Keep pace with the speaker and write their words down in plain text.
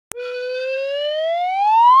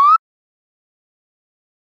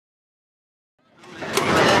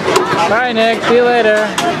Bye, Nick. See you later. Don't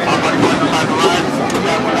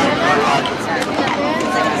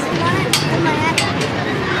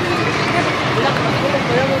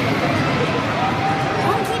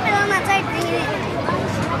keep it on that side, bring it in.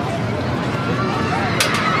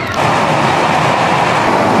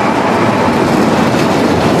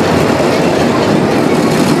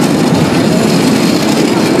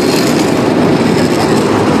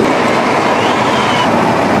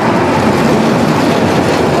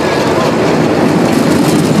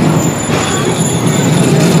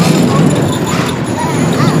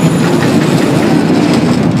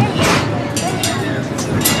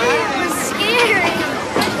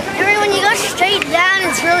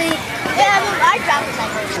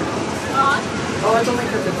 Oh, I don't think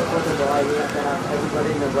because it's a 4th of July, we have to have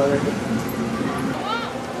everybody and their brother.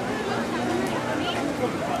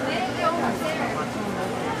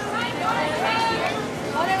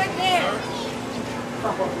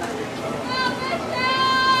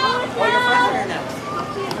 Oh, your friends are here now.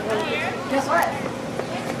 Guess what?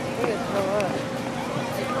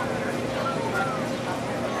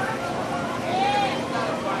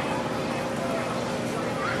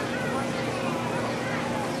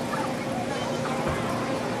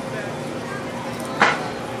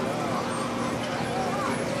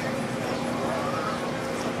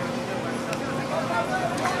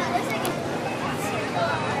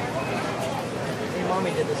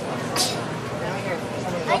 Mommy did this one.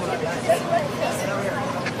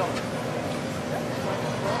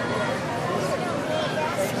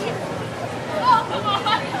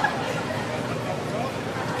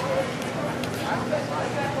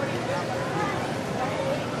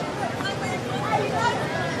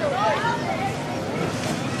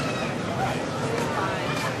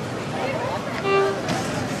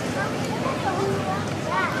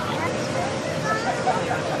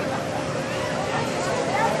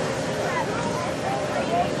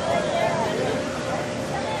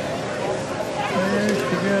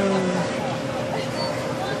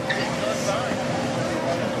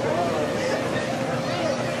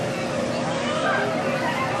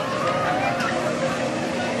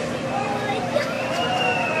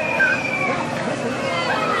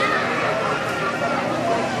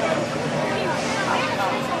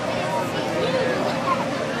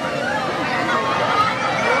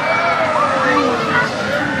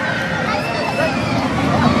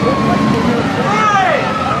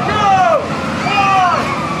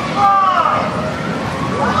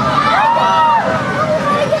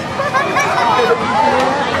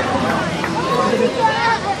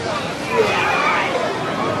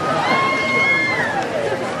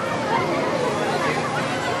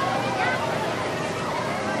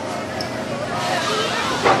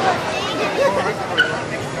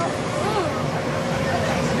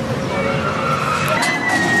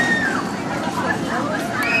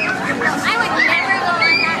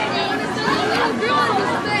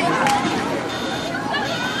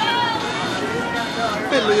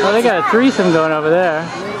 Oh, they got a threesome going over there.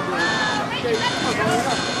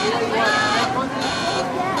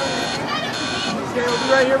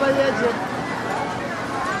 Right here by the edge.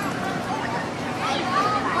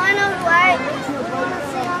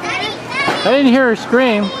 I didn't hear her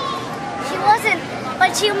scream. She wasn't,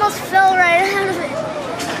 but she almost fell right out of it.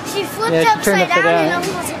 She flipped upside down and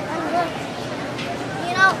almost.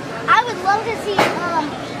 You know, I would love to see.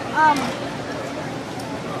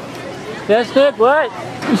 Yes, Nick. What?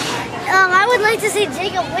 I would like to see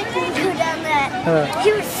Jacob Whitman go down that.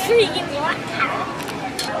 He was freaking wild.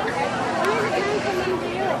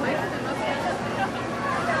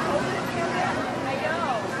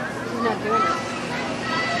 He's not doing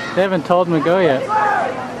it. They haven't told him to go yet.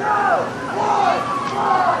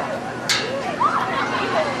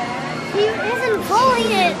 He isn't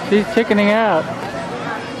pulling it. He's chickening out.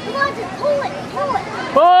 Come on, just pull it, pull it.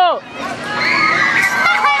 Oh!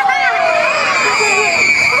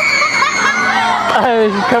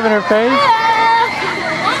 She's covering her face.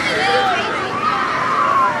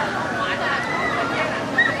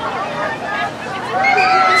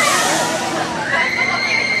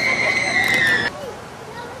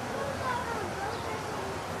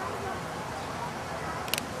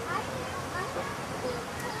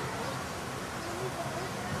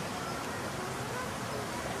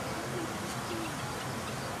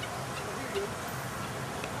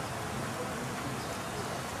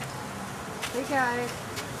 Hey guys.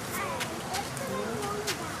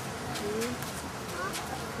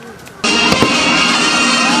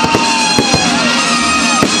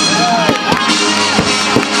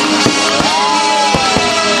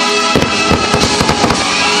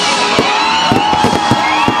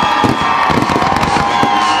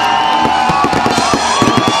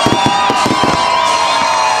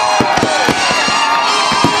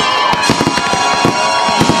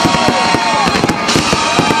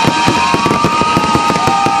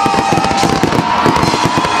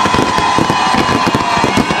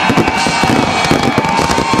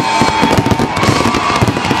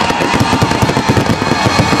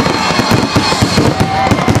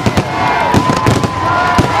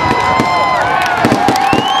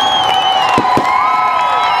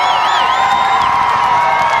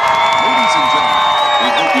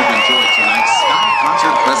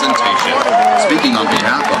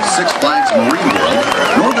 behalf of Six Flags Marine World,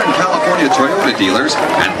 Northern California Toyota dealers,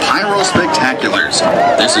 and Pyro Spectaculars.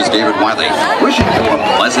 This is David Wiley, wishing you a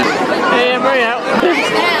pleasant... Hey, Maria.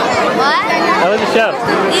 What? How was the show?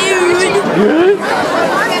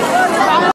 Good.